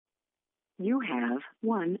You have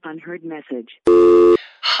one unheard message.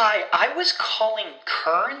 Hi, I was calling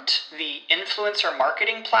Current, the influencer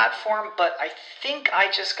marketing platform, but I think I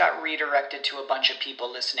just got redirected to a bunch of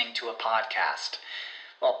people listening to a podcast.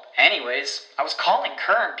 Well, anyways, I was calling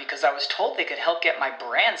Current because I was told they could help get my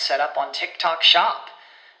brand set up on TikTok Shop,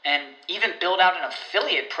 and even build out an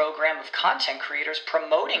affiliate program of content creators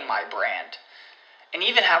promoting my brand, and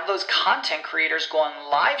even have those content creators go on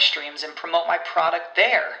live streams and promote my product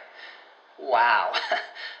there. Wow,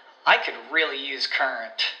 I could really use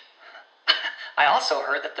Current. I also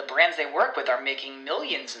heard that the brands they work with are making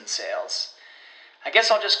millions in sales. I guess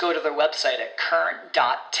I'll just go to their website at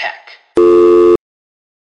current.tech.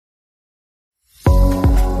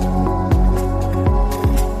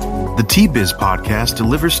 The T-Biz podcast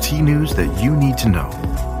delivers tea news that you need to know.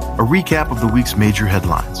 A recap of the week's major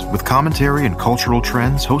headlines with commentary and cultural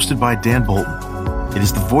trends hosted by Dan Bolton. It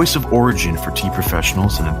is the voice of origin for tea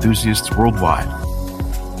professionals and enthusiasts worldwide.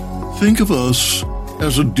 Think of us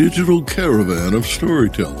as a digital caravan of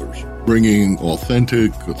storytellers, bringing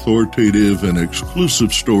authentic, authoritative, and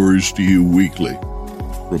exclusive stories to you weekly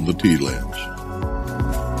from the tea lands.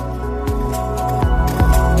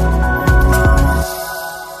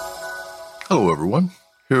 Hello, everyone.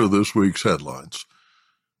 Here are this week's headlines.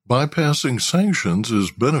 Bypassing sanctions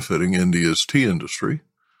is benefiting India's tea industry.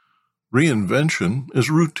 Reinvention is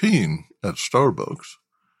routine at Starbucks.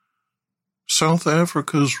 South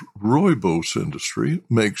Africa's rooibos industry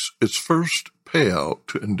makes its first payout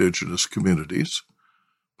to indigenous communities.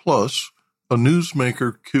 Plus, a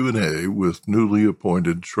newsmaker Q&A with newly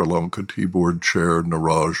appointed Sri Lanka Tea Board Chair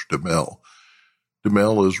Niraj Dhimal.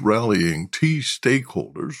 Dhimal is rallying tea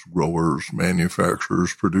stakeholders, growers,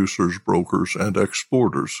 manufacturers, producers, brokers, and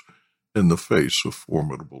exporters in the face of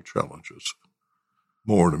formidable challenges.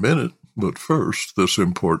 More in a minute, but first, this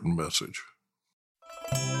important message.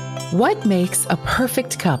 What makes a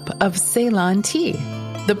perfect cup of Ceylon tea?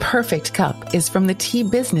 The perfect cup is from the tea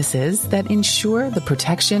businesses that ensure the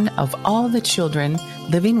protection of all the children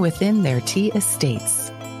living within their tea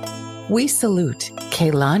estates. We salute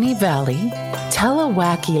Kailani Valley,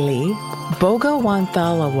 Telawakili,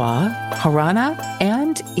 Bogawanthalawa, Harana,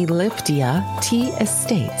 and Eliptia tea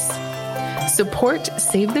estates. Support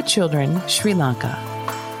Save the Children, Sri Lanka.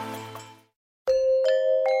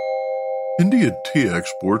 India tea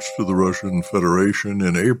exports to the Russian Federation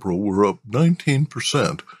in April were up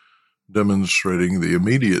 19%, demonstrating the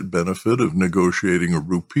immediate benefit of negotiating a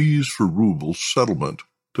rupees for rubles settlement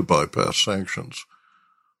to bypass sanctions.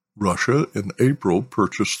 Russia in April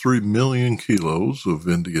purchased 3 million kilos of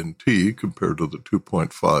Indian tea compared to the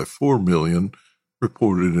 2.54 million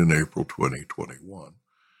reported in April 2021.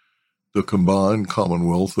 The combined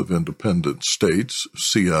Commonwealth of Independent States,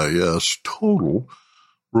 CIS, total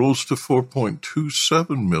rose to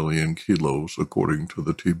 4.27 million kilos, according to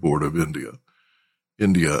the Tea Board of India.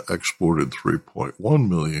 India exported 3.1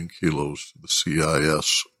 million kilos to the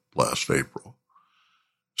CIS last April.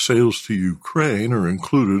 Sales to Ukraine are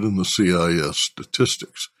included in the CIS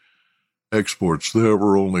statistics. Exports there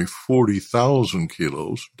were only 40,000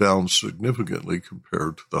 kilos, down significantly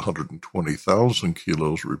compared to the 120,000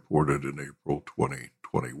 kilos reported in April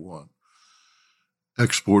 2021.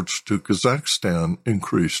 Exports to Kazakhstan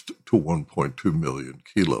increased to 1.2 million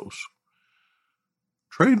kilos.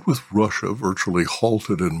 Trade with Russia virtually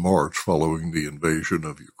halted in March following the invasion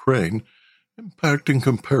of Ukraine, impacting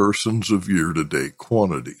comparisons of year-to-date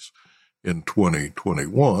quantities. In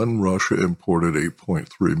 2021, Russia imported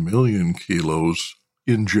 8.3 million kilos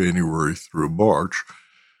in January through March,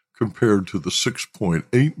 compared to the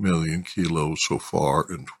 6.8 million kilos so far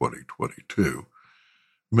in 2022.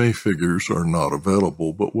 May figures are not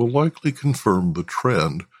available, but will likely confirm the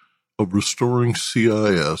trend of restoring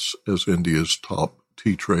CIS as India's top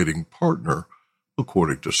tea trading partner,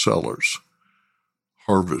 according to sellers.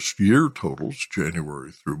 Harvest year totals,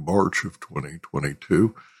 January through March of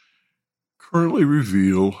 2022, currently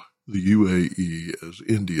reveal the UAE as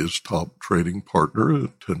India's top trading partner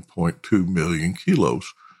at 10.2 million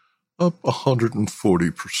kilos, up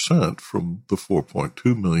 140% from the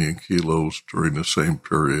 4.2 million kilos during the same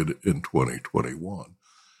period in 2021.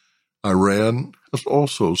 Iran has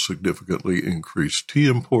also significantly increased tea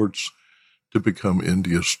imports to become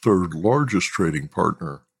India's third largest trading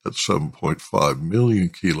partner at 7.5 million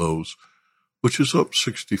kilos, which is up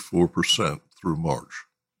 64% through March.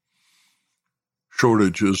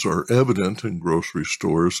 Shortages are evident in grocery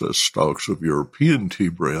stores as stocks of European tea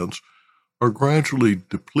brands are gradually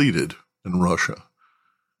depleted in Russia.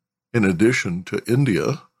 In addition to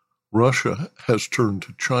India, Russia has turned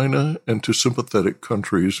to China and to sympathetic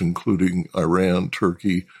countries including Iran,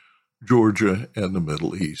 Turkey, Georgia, and the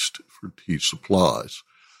Middle East for tea supplies.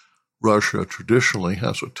 Russia traditionally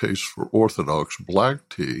has a taste for orthodox black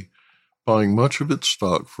tea, buying much of its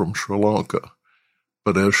stock from Sri Lanka.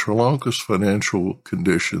 But as Sri Lanka's financial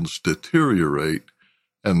conditions deteriorate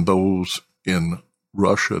and those in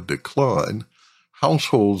Russia decline,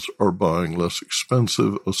 households are buying less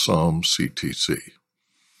expensive Assam CTC.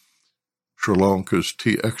 Sri Lanka's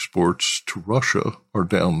tea exports to Russia are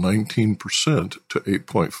down 19% to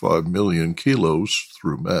 8.5 million kilos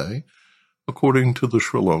through May, according to the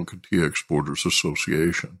Sri Lanka Tea Exporters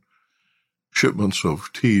Association. Shipments of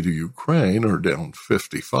tea to Ukraine are down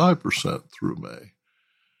 55% through May.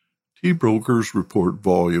 Tea brokers report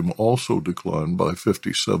volume also declined by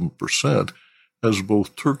 57%, as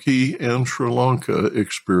both Turkey and Sri Lanka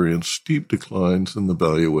experienced steep declines in the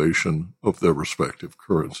valuation of their respective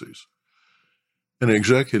currencies. An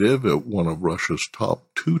executive at one of Russia's top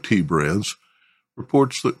 2 tea brands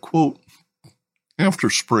reports that, quote, after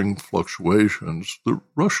spring fluctuations, the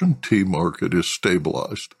Russian tea market is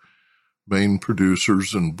stabilized. Main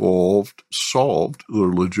producers involved solved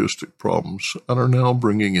their logistic problems and are now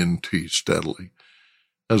bringing in tea steadily.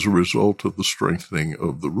 As a result of the strengthening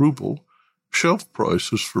of the ruble, shelf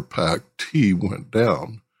prices for packed tea went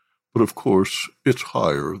down, but of course it's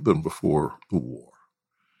higher than before the war.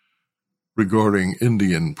 Regarding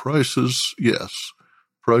Indian prices, yes,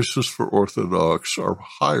 prices for orthodox are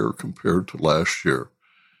higher compared to last year.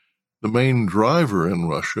 The main driver in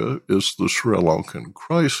Russia is the Sri Lankan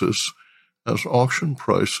crisis, as auction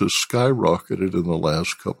prices skyrocketed in the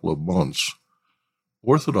last couple of months.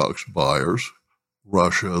 Orthodox buyers,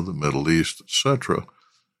 Russia, the Middle East, etc.,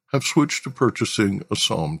 have switched to purchasing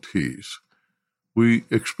Assam teas. We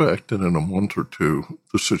expect that in a month or two,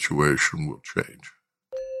 the situation will change.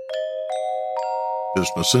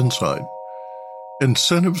 Business Insight.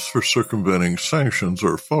 Incentives for circumventing sanctions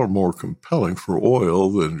are far more compelling for oil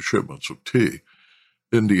than shipments of tea.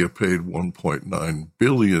 India paid $1.9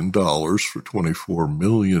 billion for 24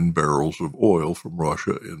 million barrels of oil from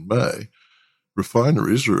Russia in May.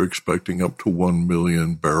 Refineries are expecting up to 1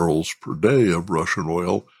 million barrels per day of Russian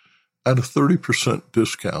oil at a 30%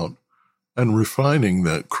 discount and refining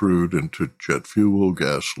that crude into jet fuel,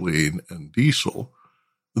 gasoline, and diesel,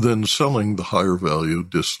 then selling the higher value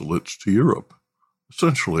distillates to Europe,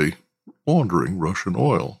 essentially laundering Russian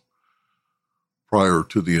oil. Prior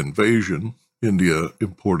to the invasion, India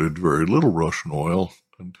imported very little Russian oil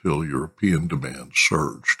until European demand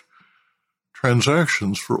surged.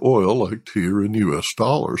 Transactions for oil like tea are in U.S.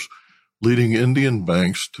 dollars, leading Indian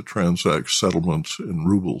banks to transact settlements in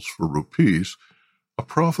rubles for rupees, a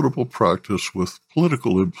profitable practice with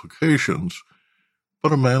political implications,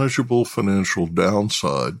 but a manageable financial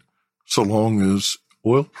downside so long as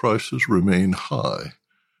oil prices remain high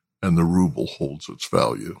and the ruble holds its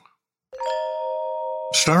value.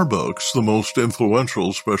 Starbucks, the most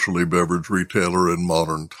influential specialty beverage retailer in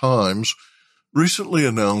modern times, recently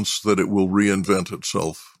announced that it will reinvent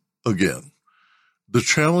itself again. The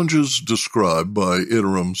challenges described by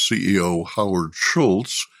interim CEO Howard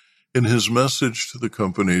Schultz in his message to the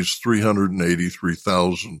company's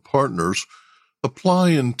 383,000 partners apply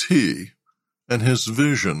in tea, and his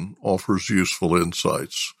vision offers useful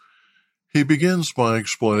insights. He begins by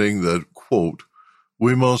explaining that, quote,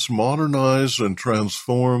 we must modernize and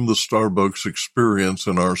transform the Starbucks experience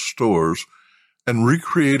in our stores and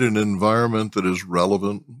recreate an environment that is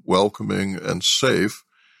relevant, welcoming, and safe,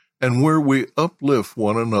 and where we uplift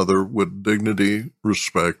one another with dignity,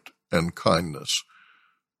 respect, and kindness.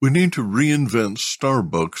 We need to reinvent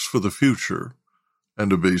Starbucks for the future, and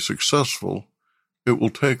to be successful, it will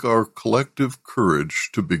take our collective courage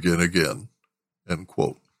to begin again, end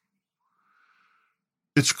quote.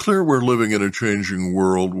 It's clear we're living in a changing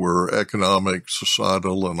world where economic,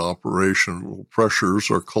 societal, and operational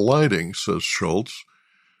pressures are colliding, says Schultz.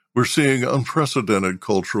 We're seeing unprecedented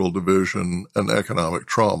cultural division and economic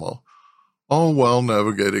trauma, all while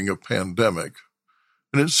navigating a pandemic.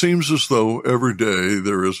 And it seems as though every day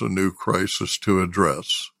there is a new crisis to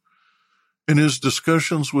address. In his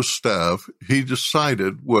discussions with staff, he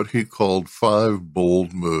decided what he called 5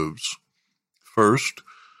 bold moves. First,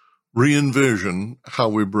 re-envision how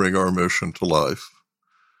we bring our mission to life.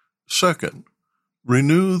 Second,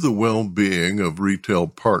 renew the well-being of retail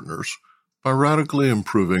partners by radically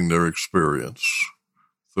improving their experience.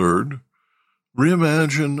 Third,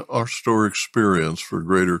 reimagine our store experience for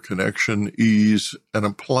greater connection, ease, and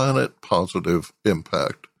a planet-positive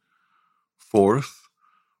impact. Fourth,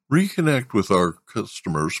 reconnect with our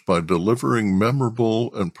customers by delivering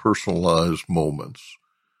memorable and personalized moments.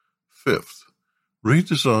 Fifth,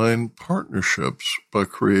 redesign partnerships by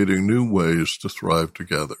creating new ways to thrive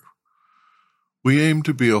together. "We aim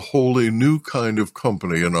to be a wholly new kind of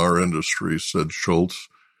company in our industry," said Schultz,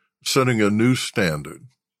 setting a new standard.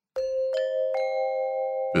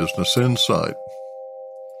 Business Insight.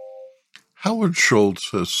 Howard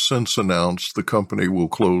Schultz has since announced the company will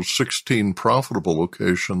close 16 profitable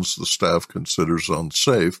locations the staff considers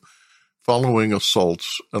unsafe following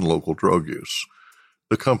assaults and local drug use.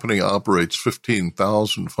 The company operates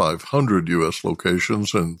 15,500 U.S.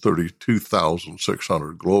 locations and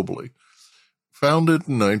 32,600 globally. Founded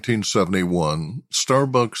in 1971,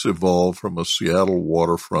 Starbucks evolved from a Seattle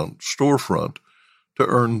waterfront storefront to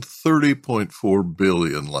earn $30.4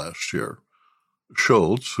 billion last year.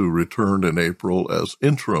 Schultz, who returned in April as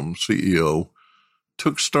interim CEO,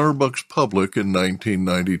 took Starbucks public in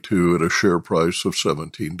 1992 at a share price of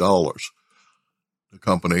 $17. The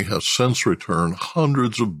company has since returned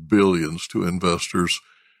hundreds of billions to investors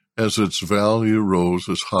as its value rose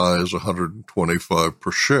as high as $125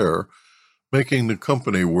 per share, making the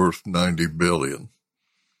company worth $90 billion.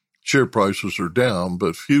 Share prices are down,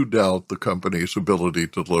 but few doubt the company's ability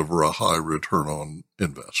to deliver a high return on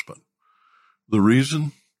investment. The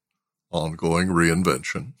reason? Ongoing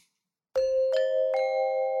reinvention.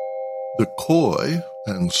 The Khoi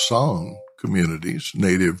and San communities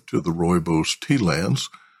native to the Rooibos tea lands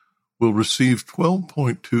will receive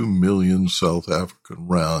 12.2 million South African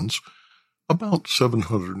rands, about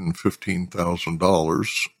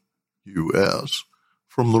 $715,000 U.S.,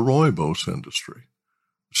 from the Rooibos industry.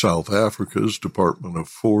 South Africa's Department of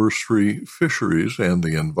Forestry, Fisheries and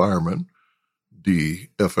the Environment,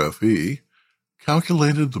 DFFE,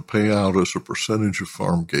 calculated the payout as a percentage of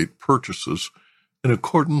farm gate purchases in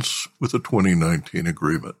accordance with the 2019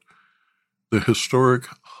 agreement. The historic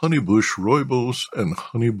Honeybush Rooibos and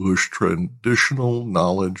Honeybush Traditional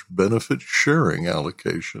Knowledge Benefit Sharing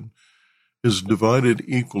allocation is divided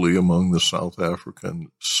equally among the South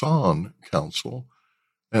African San Council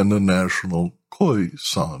and the National Khoi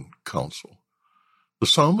San Council. The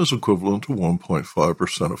sum is equivalent to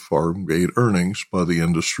 1.5% of farm gate earnings by the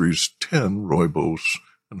industry's 10 Rooibos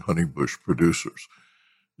and Honeybush producers.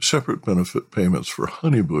 Separate benefit payments for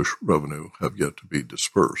Honeybush revenue have yet to be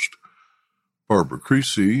dispersed. Barbara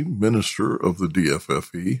Creasy, minister of the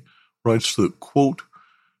DFFE, writes that, quote,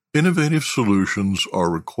 "Innovative solutions are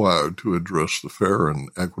required to address the fair and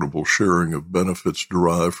equitable sharing of benefits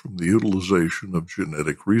derived from the utilization of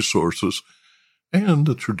genetic resources and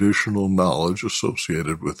the traditional knowledge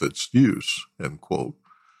associated with its use," end quote.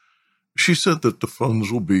 She said that the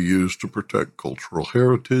funds will be used to protect cultural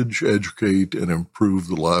heritage, educate, and improve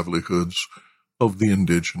the livelihoods of the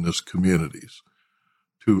indigenous communities.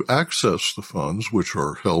 To access the funds, which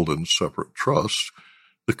are held in separate trusts,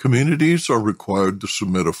 the communities are required to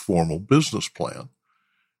submit a formal business plan.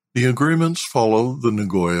 The agreements follow the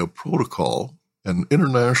Nagoya Protocol, an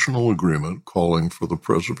international agreement calling for the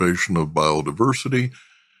preservation of biodiversity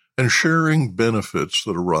and sharing benefits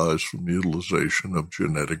that arise from the utilization of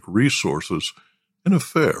genetic resources in a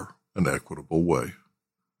fair and equitable way.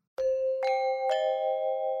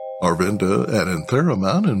 Arvinda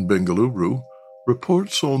Anantharaman in Bengaluru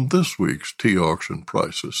reports on this week's tea auction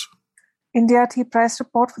prices. India tea price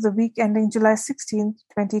report for the week ending July 16,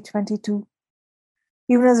 2022.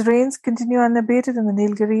 Even as rains continue unabated in the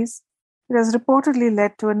Nilgiris, it has reportedly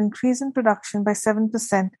led to an increase in production by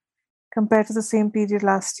 7% compared to the same period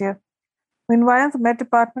last year. Meanwhile, the Met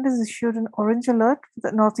Department has issued an orange alert for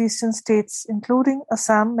the northeastern states, including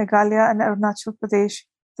Assam, Meghalaya, and Arunachal Pradesh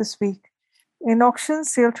this week. In auction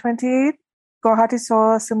sale 28, Guwahati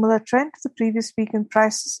saw a similar trend to the previous week in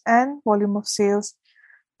prices and volume of sales.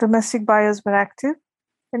 Domestic buyers were active.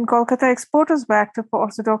 In Kolkata, exporters were active for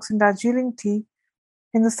Orthodox and Darjeeling tea.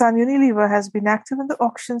 Hindustan Unilever has been active in the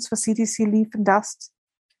auctions for CTC Leaf and Dust.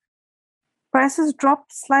 Prices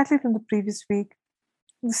dropped slightly from the previous week.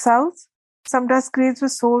 In the south, some dust grades were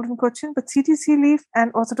sold in Cochin, but CTC Leaf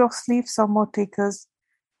and Orthodox Leaf saw more takers.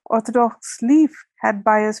 Orthodox Leaf had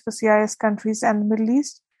buyers for CIS countries and the Middle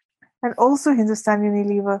East, and also Hindustan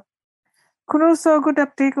Unilever. Coonoor saw a good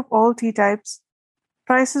uptake of all tea types.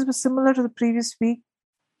 Prices were similar to the previous week,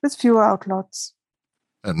 with fewer outlots.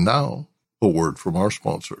 And now, a word from our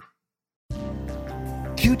sponsor.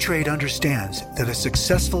 Q-Trade understands that a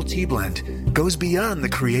successful tea blend goes beyond the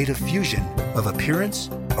creative fusion of appearance,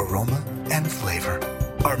 aroma, and flavor.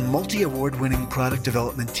 Our multi-award-winning product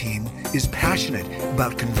development team is passionate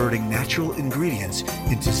about converting natural ingredients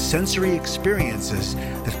into sensory experiences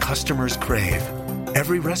that customers crave.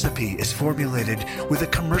 Every recipe is formulated with a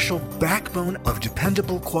commercial backbone of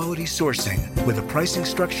dependable quality sourcing with a pricing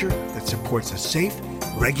structure that supports a safe,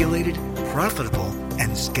 regulated, profitable,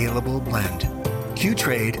 and scalable blend.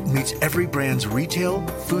 Q-Trade meets every brand's retail,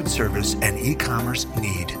 food service, and e-commerce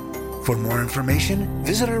need. For more information,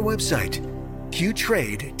 visit our website,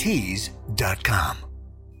 qtradetees.com.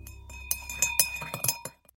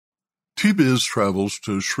 T-Biz travels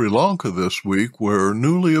to Sri Lanka this week, where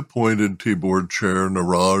newly appointed T-Board Chair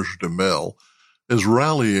Niraj Dimel is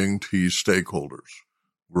rallying tea stakeholders,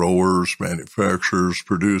 growers, manufacturers,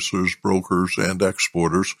 producers, brokers, and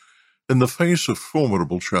exporters in the face of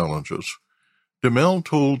formidable challenges. Dimel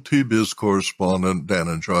told T-Biz correspondent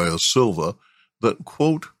Dhananjaya Silva that,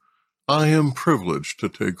 quote, "I am privileged to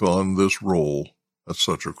take on this role at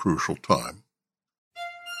such a crucial time."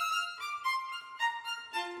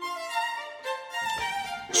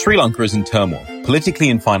 Sri Lanka is in turmoil, politically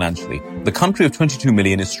and financially. The country of 22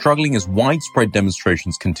 million is struggling as widespread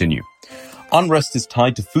demonstrations continue. Unrest is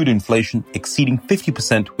tied to food inflation exceeding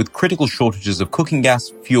 50% with critical shortages of cooking gas,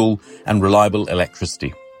 fuel, and reliable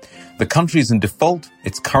electricity. The country is in default,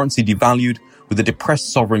 its currency devalued, with a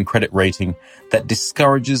depressed sovereign credit rating that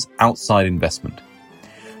discourages outside investment.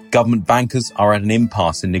 Government bankers are at an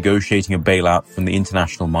impasse in negotiating a bailout from the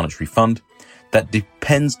International Monetary Fund that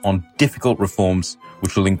depends on difficult reforms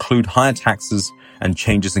which will include higher taxes and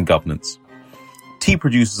changes in governance. Tea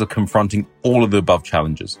producers are confronting all of the above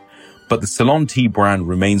challenges, but the Ceylon tea brand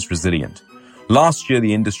remains resilient. Last year,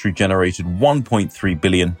 the industry generated 1.3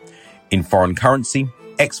 billion in foreign currency,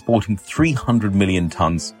 exporting 300 million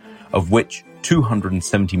tons, of which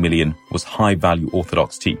 270 million was high-value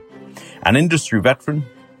orthodox tea. An industry veteran,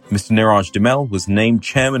 Mr. Niraj Dimel, was named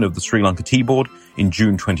chairman of the Sri Lanka Tea Board in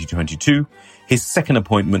June 2022, his second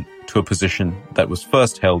appointment to a position that was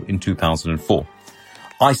first held in 2004.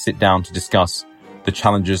 I sit down to discuss the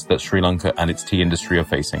challenges that Sri Lanka and its tea industry are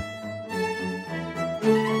facing.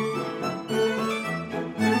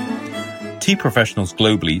 Tea professionals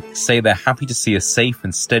globally say they're happy to see a safe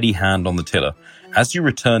and steady hand on the tiller as you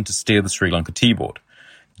return to steer the Sri Lanka Tea Board.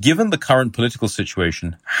 Given the current political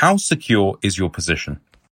situation, how secure is your position?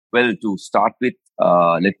 Well, to start with,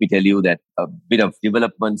 let me tell you that a bit of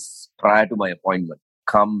developments prior to my appointment.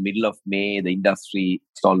 Come middle of May, the industry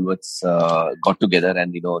stalwarts got together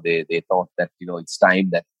and, they thought that, it's time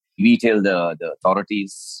that we tell the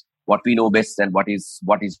authorities what we know best and what is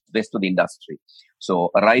best to the industry.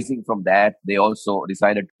 So arising from that, they also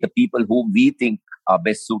decided the people whom we think are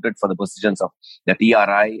best suited for the positions of the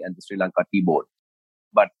TRI and the Sri Lanka Tea Board.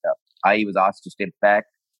 But I was asked to step back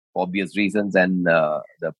for obvious reasons, and the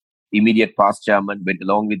immediate past chairman went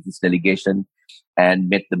along with this delegation and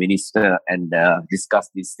met the minister and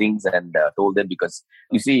discussed these things and told them, because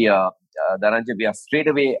you see, Dhananjay, we are straight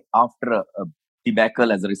away after a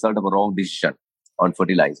debacle as a result of a wrong decision on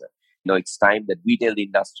fertilizer. It's time that we tell the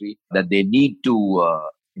industry that they need to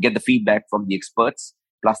get the feedback from the experts,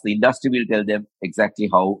 plus the industry will tell them exactly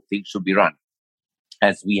how things should be run,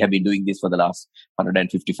 as we have been doing this for the last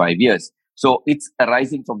 155 years. So it's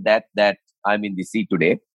arising from that I'm in the seat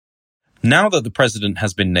today. Now that the president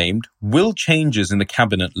has been named, will changes in the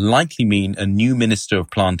cabinet likely mean a new minister of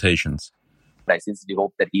plantations? I sincerely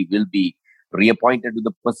hope that he will be reappointed to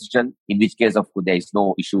the position, in which case, of course, there is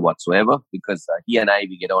no issue whatsoever, because he and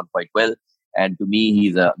we get on quite well. And to me,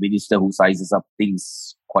 he's a minister who sizes up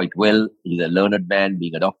things quite well. He's a learned man,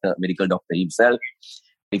 being a doctor, medical doctor himself.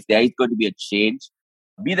 If there is going to be a change,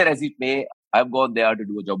 be that as it may, I've gone there to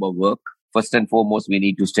do a job of work. First and foremost, we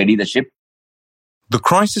need to steady the ship. The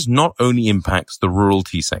crisis not only impacts the rural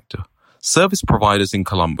tea sector. Service providers in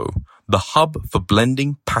Colombo, the hub for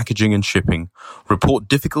blending, packaging and shipping, report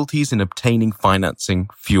difficulties in obtaining financing,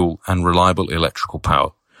 fuel and reliable electrical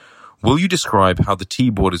power. Will you describe how the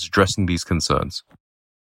Tea Board is addressing these concerns?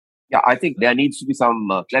 Yeah, I think there needs to be some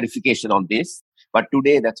clarification on this. But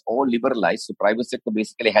today, that's all liberalized. So private sector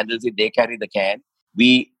basically handles it. They carry the can.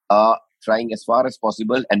 We are trying as far as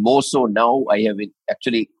possible. And more so now, I have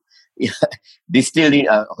actually instilled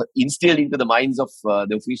into the minds of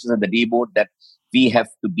the officials at the Tea Board that we have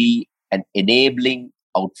to be an enabling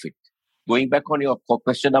outfit. Going back on your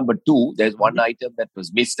question number 2, there's one item that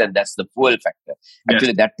was missed, and that's the fuel factor.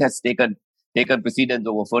 Actually, that has taken precedence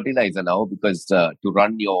over fertilizer now, because to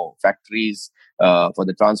run your factories for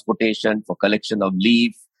the transportation, for collection of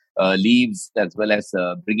leaves, as well as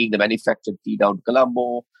bringing the manufactured tea down to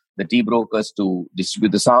Colombo, the tea brokers to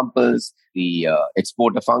distribute the samples, the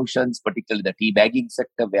exporter functions, particularly the tea bagging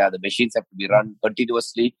sector, where the machines have to be run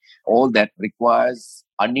continuously. All that requires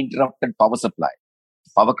uninterrupted power supply.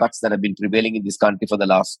 Power cuts that have been prevailing in this country for the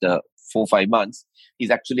last 4-5 months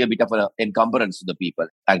is actually a bit of an encumbrance to the people,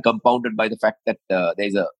 and compounded by the fact that there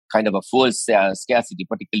is a kind of a fuel scarcity,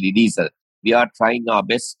 particularly diesel. We are trying our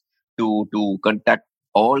best to contact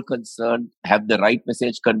all concerned have the right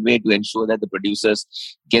message conveyed to ensure that the producers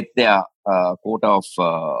get their quota of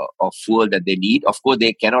fuel that they need. Of course,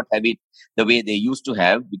 they cannot have it the way they used to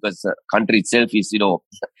have because the country itself is,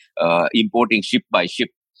 importing ship by ship.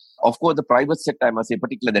 Of course, the private sector, I must say,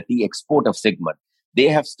 particularly the tea exporter segment, they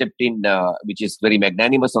have stepped in, which is very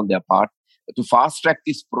magnanimous on their part. To fast track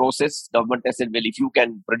this process, government has said, well, if you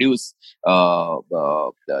can produce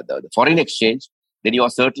the foreign exchange, then you are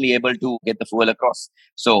certainly able to get the fuel across.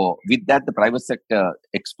 So with that, the private sector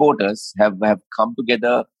exporters have come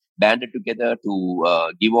together, banded together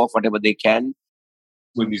to give off whatever they can.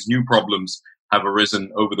 When these new problems have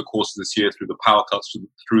arisen over the course of this year through the power cuts,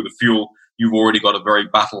 through the fuel, you've already got a very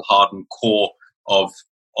battle-hardened core of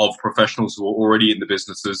professionals who are already in the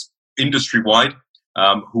businesses industry-wide,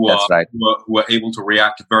 who are able to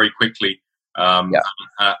react very quickly and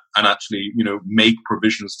actually, make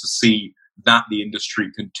provisions to see that the industry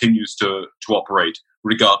continues to operate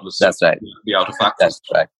regardless of the outer factors. That's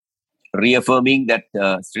right. Reaffirming that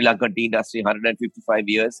Sri Lankan tea industry, 155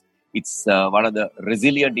 years, it's one of the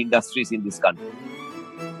resilient industries in this country.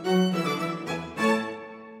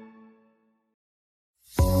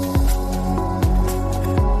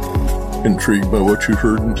 Intrigued by what you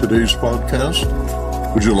heard in today's podcast?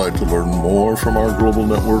 Would you like to learn more from our global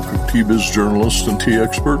network of Tea-Biz journalists and tea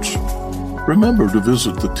experts? Remember to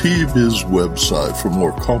visit the Tea-Biz website for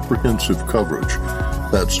more comprehensive coverage.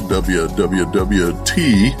 That's www.t-biz.com.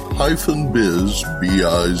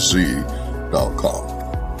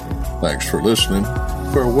 Thanks for listening.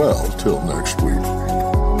 Farewell till next week.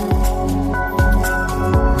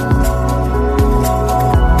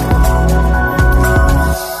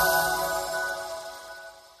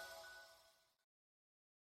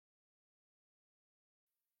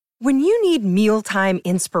 When you need mealtime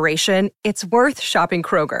inspiration, it's worth shopping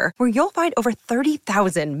Kroger, where you'll find over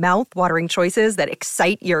 30,000 mouth-watering choices that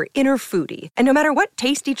excite your inner foodie. And no matter what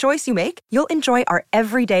tasty choice you make, you'll enjoy our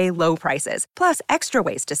everyday low prices, plus extra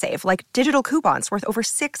ways to save, like digital coupons worth over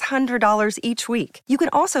 $600 each week. You can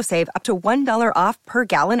also save up to $1 off per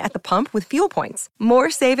gallon at the pump with fuel points.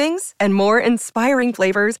 More savings and more inspiring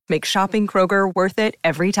flavors make shopping Kroger worth it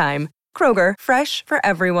every time. Kroger, fresh for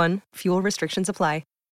everyone. Fuel restrictions apply.